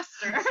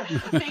disaster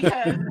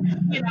because,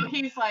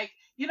 he's like,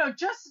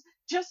 just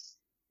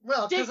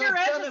dig your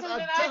edges and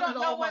I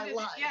don't know what it is.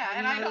 Yeah,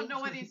 and I don't know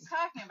what he's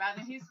talking about.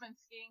 And he's been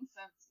skiing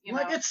since,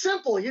 it's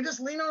simple. You just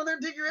lean over there,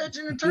 dig your edge,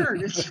 and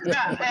turn.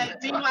 Yeah, and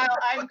meanwhile,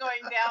 I'm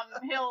going down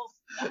hills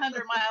 100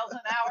 miles an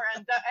hour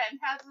and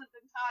hasn't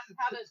been taught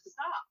how to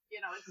stop.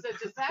 It's a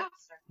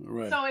disaster.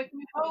 Right. So if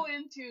you go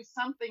into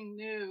something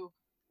new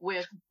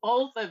with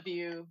both of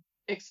you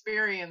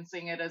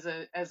experiencing it as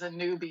a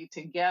newbie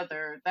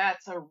together,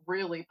 that's a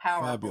really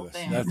powerful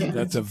thing.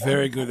 That's a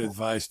very good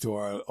advice to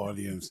our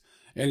audience.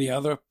 Any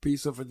other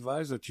piece of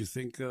advice that you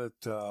think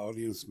that our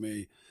audience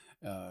may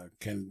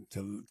can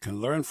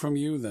learn from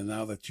you? Then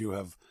now that you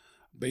have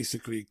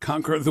basically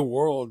conquered the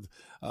world,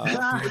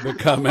 after you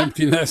become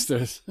empty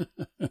nesters.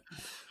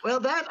 Well,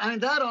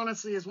 that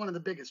honestly is one of the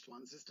biggest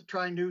ones, is to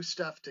try new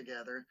stuff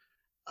together.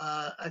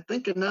 I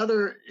think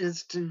another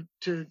is to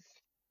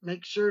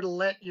make sure to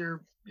let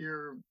your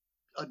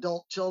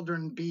adult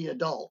children be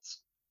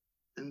adults.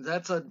 And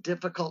that's a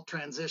difficult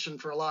transition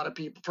for a lot of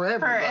people, for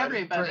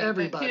everybody,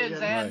 the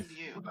kids and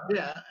you.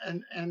 Yeah,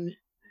 and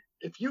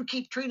if you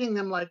keep treating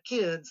them like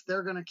kids,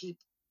 they're going to keep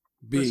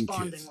being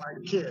responding kids.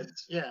 like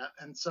kids. Yeah,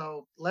 and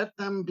so let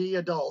them be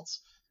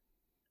adults.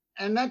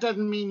 And that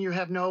doesn't mean you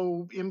have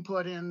no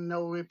input in,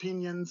 no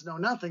opinions, no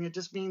nothing. It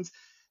just means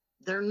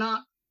they're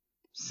not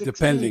 16.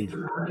 Depending.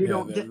 You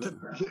don't get to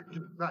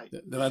right.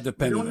 They're not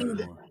depending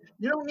anymore.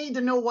 You don't need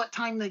to know what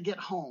time they get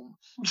home.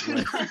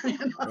 Right.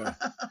 Right.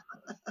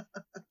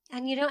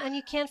 And you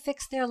can't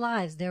fix their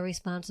lives. They're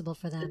responsible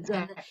for them.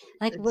 Exactly.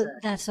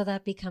 And so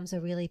that becomes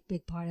a really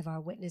big part of our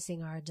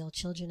witnessing our adult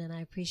children. And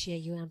I appreciate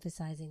you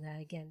emphasizing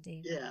that again,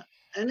 Dave. Yeah.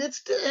 And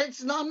it's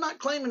not, I'm not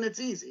claiming it's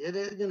easy. It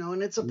is,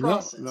 and it's a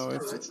process. No,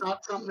 it's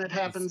not something that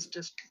happens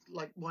just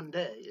like one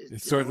day.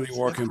 It's certainly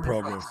work in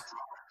progress.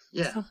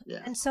 Yeah.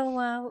 And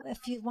so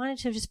if you wanted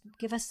to just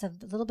give us a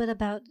little bit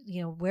about,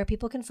 where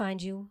people can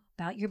find you,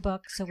 about your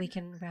book, so we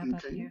can wrap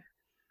up here.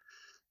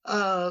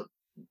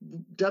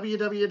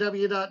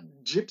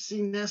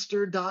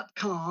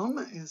 www.gypsynester.com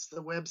is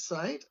the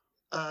website.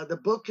 The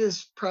book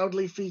is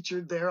proudly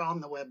featured there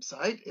on the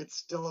website. It's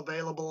still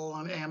available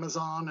on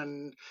Amazon,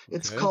 and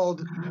it's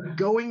called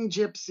Going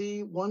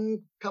Gypsy,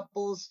 One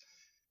Couple's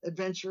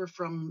Adventure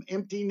from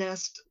Empty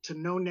Nest to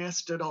No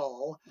Nest at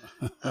All,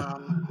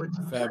 which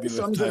fabulous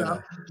sums title. it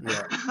up.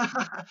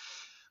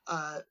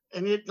 Yeah.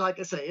 And it, like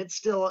I say, it's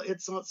still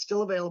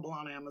available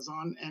on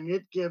Amazon, and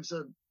it gives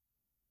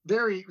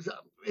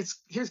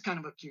here's kind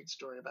of a cute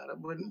story about it.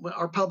 When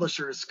our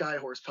publisher is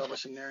Skyhorse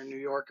Publishing there in New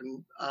York,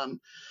 and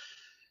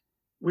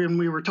when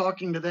we were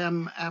talking to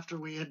them after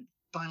we had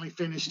finally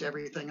finished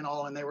everything and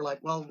all, and they were like,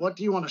 well, what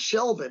do you want to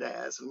shelve it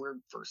as? And we're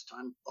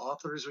first-time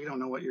authors, we don't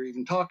know what you're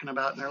even talking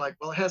about. And they're like,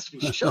 well, it has to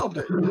be shelved.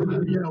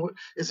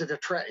 Is it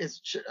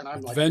and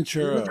I'm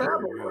adventure, like,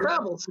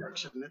 travel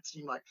section. It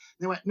seemed like,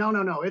 they went,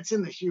 no, it's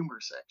in the humor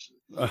section.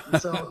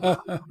 And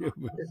so if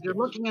you're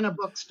looking in a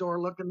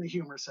bookstore, look in the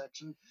humor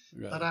section.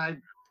 Right. But I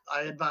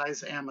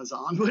advise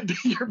Amazon would be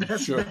your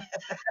best bet.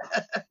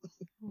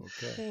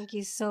 Okay. Thank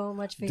you so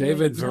much for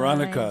David,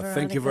 Veronica,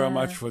 thank you very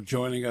much for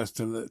joining us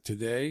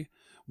today.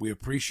 We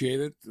appreciate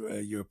it.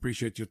 You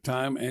appreciate your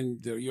time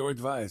and your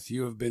advice.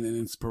 You have been an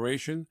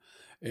inspiration,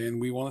 and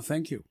we want to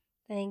thank you.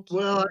 Thank you.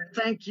 Well,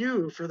 thank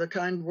you for the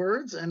kind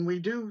words, and we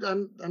do.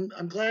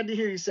 I'm glad to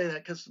hear you say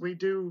that, because we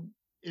do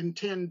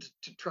intend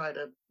to try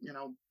to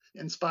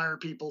inspire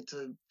people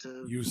to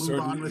you move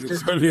on with this. You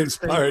certainly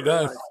inspired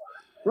us.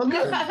 Well,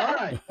 good. All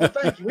right. Well,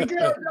 thank you. We did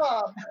our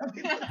job.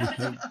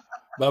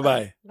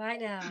 Bye-bye. Bye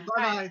now.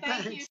 Bye-bye.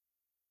 Thanks.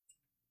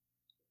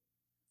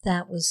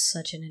 That was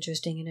such an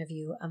interesting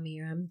interview,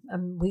 Amir.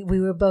 We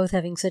were both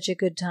having such a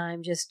good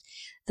time, just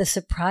the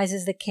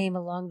surprises that came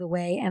along the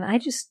way. And I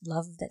just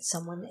love that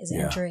someone is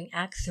entering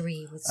Act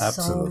 3 with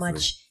so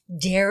much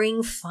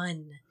daring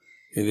fun.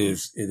 It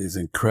is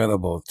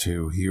incredible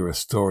to hear a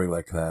story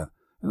like that.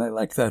 And I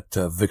like that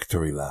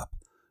victory lap.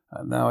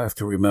 Now I have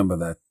to remember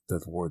that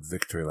word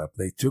victory lap.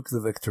 They took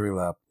the victory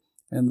lap,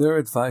 and their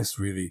advice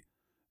really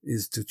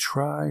is to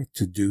try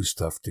to do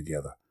stuff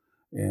together.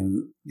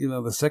 And,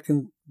 the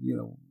second,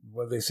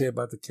 what they say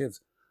about the kids,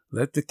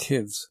 let the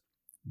kids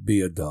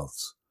be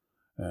adults.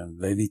 And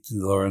they need to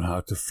learn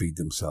how to feed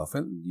themselves.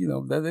 And,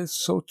 that is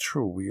so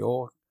true. We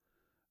all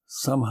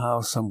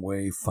somehow, some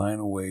way, find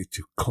a way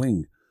to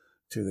cling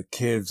to the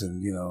kids.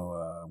 And,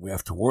 we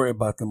have to worry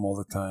about them all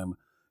the time,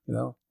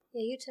 Yeah,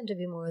 you tend to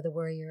be more of the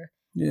worrier.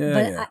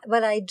 Yeah.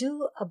 But I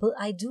do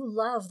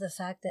love the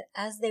fact that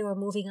as they were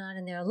moving on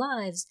in their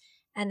lives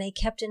and they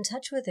kept in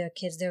touch with their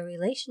kids, their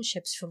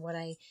relationships, from what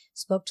I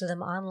spoke to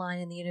them online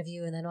in the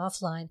interview and then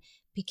offline,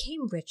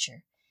 became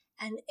richer.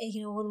 And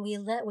when we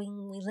let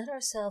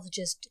ourselves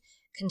just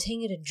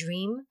continue to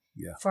dream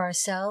for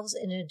ourselves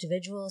and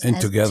individuals and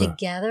as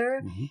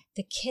together,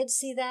 the kids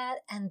see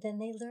that and then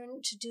they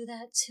learn to do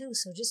that too.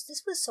 So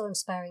this was so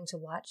inspiring to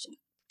watch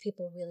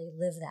people really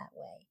live that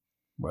way.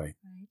 Right.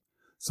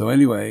 So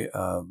anyway,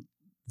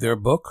 their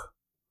book,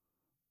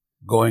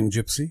 Going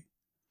Gypsy.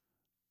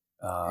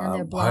 And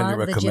their blog, highly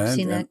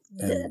recommend.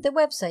 The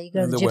website, you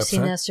go to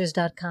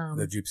gypsynesters.com.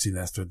 The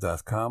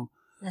gypsynester.com.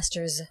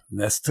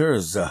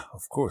 Nesters,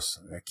 of course.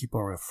 I keep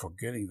on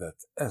forgetting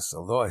that S,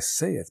 although I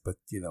say it, but,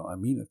 I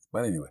mean it.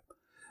 But anyway,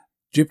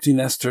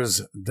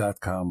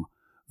 gypsynesters.com.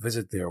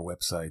 Visit their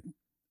website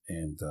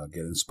and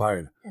get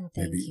inspired. And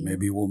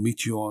maybe we'll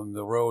meet you on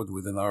the road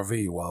with an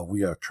RV while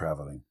we are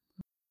traveling.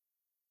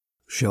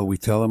 Shall we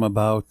tell them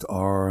about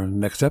our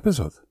next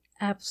episode?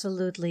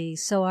 Absolutely.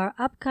 So our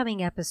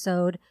upcoming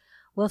episode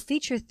will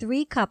feature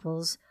 3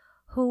 couples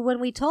who, when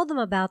we told them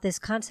about this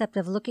concept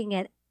of looking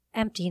at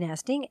empty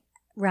nesting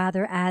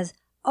rather as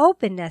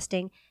open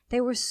nesting,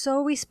 they were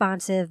so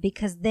responsive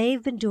because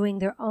they've been doing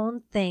their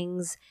own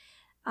things.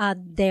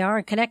 They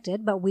aren't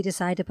connected, but we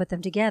decided to put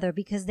them together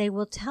because they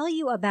will tell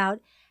you about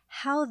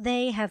how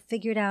they have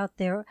figured out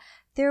their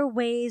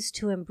ways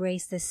to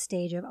embrace this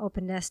stage of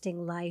open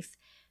nesting life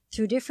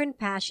through different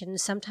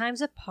passions,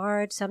 sometimes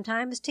apart,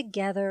 sometimes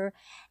together,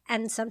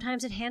 and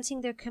sometimes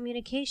enhancing their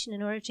communication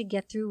in order to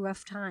get through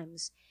rough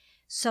times.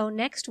 So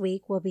next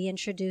week, we'll be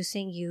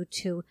introducing you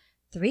to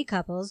 3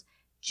 couples,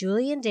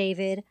 Julie and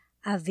David,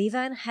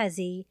 Aviva and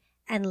Hezi,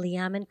 and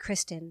Liam and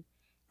Kristen.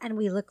 And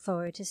we look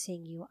forward to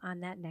seeing you on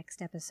that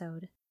next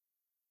episode.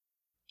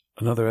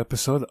 Another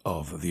episode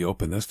of The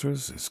Open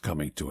Nesters is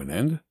coming to an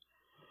end.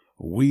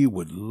 We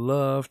would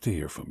love to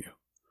hear from you.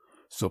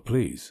 So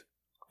please,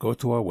 go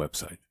to our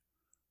website,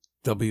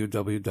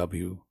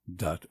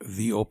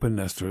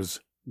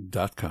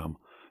 www.theopennesters.com,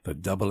 the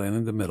double N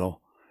in the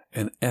middle,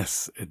 and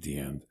S at the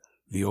end,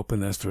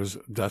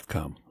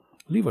 theopennesters.com.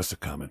 Leave us a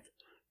comment.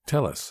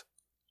 Tell us,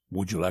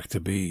 would you like to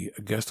be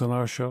a guest on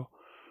our show?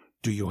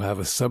 Do you have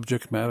a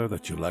subject matter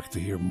that you'd like to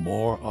hear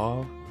more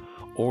of?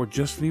 Or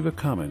just leave a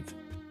comment,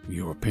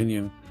 your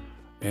opinion,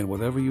 and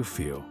whatever you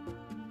feel.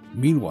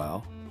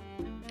 Meanwhile,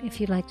 if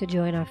you'd like to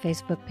join our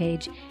Facebook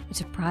page,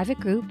 it's a private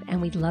group,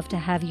 and we'd love to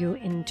have you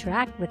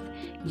interact with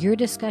your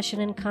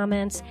discussion and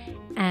comments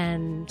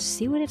and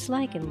see what it's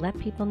like and let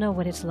people know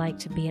what it's like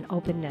to be an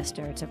open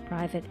nester. It's a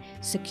private,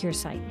 secure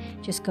site.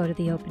 Just go to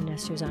the Open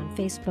Nesters on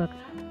Facebook,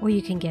 or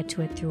you can get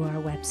to it through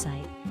our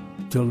website.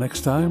 Till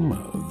next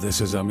time,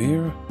 this is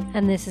Amir.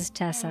 And this is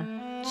Tessa.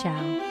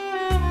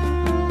 Ciao.